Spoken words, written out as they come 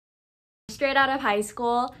straight out of high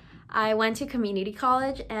school, I went to community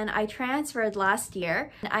college and I transferred last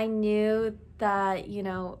year. I knew that, you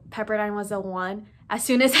know, Pepperdine was the one as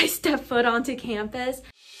soon as I stepped foot onto campus.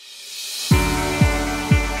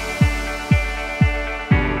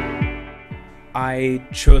 I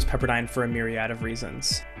chose Pepperdine for a myriad of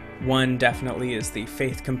reasons. One definitely is the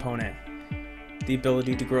faith component, the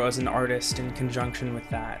ability to grow as an artist in conjunction with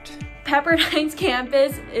that. Pepperdine's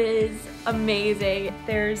campus is amazing.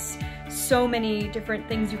 There's so many different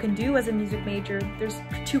things you can do as a music major. There's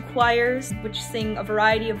 2 choirs which sing a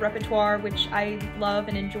variety of repertoire, which I love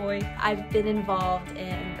and enjoy. I've been involved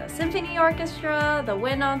in the symphony orchestra, the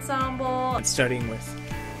wind ensemble. And studying with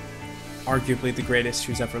arguably the greatest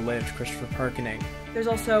who's ever lived, Christopher Parkening. There's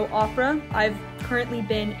also opera. I've currently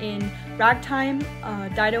been in Ragtime,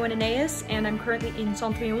 Dido and Aeneas, and I'm currently in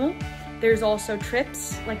Cendrillon. There's also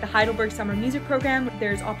trips, like the Heidelberg Summer Music Program.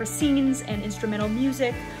 There's opera scenes and instrumental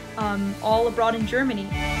music, all abroad in Germany.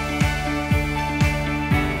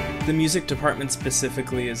 The music department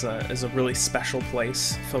specifically is a really special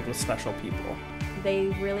place filled with special people. They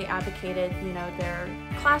really advocated, you know, their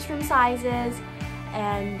classroom sizes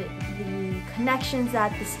and the connections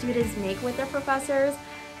that the students make with their professors,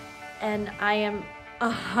 and I am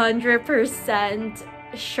 100%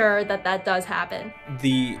 sure that that does happen.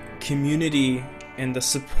 The community and the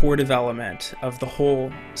supportive element of the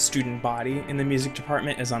whole student body in the music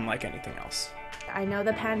department is unlike anything else. I know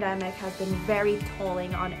the pandemic has been very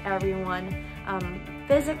tolling on everyone,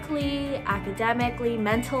 physically, academically,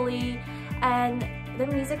 mentally, and the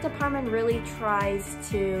music department really tries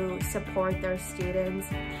to support their students.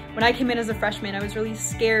 When I came in as a freshman, I was really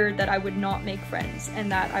scared that I would not make friends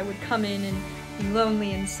and that I would come in and be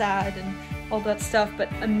lonely and sad and all that stuff,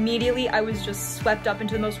 but immediately I was just swept up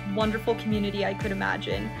into the most wonderful community I could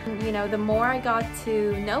imagine. You know, the more I got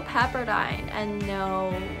to know Pepperdine and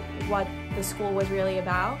know what the school was really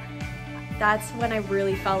about, that's when I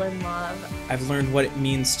really fell in love. I've learned what it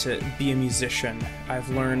means to be a musician. I've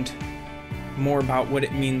learned more about what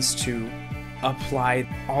it means to apply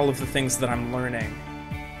all of the things that I'm learning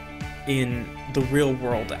in the real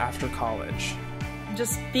world after college.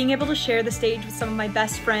 Just being able to share the stage with some of my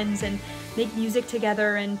best friends and make music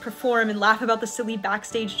together and perform and laugh about the silly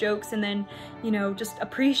backstage jokes, and then, you know, just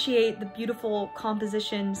appreciate the beautiful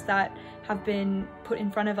compositions that have been put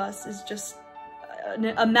in front of us is just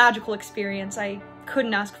a magical experience. I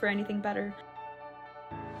couldn't ask for anything better.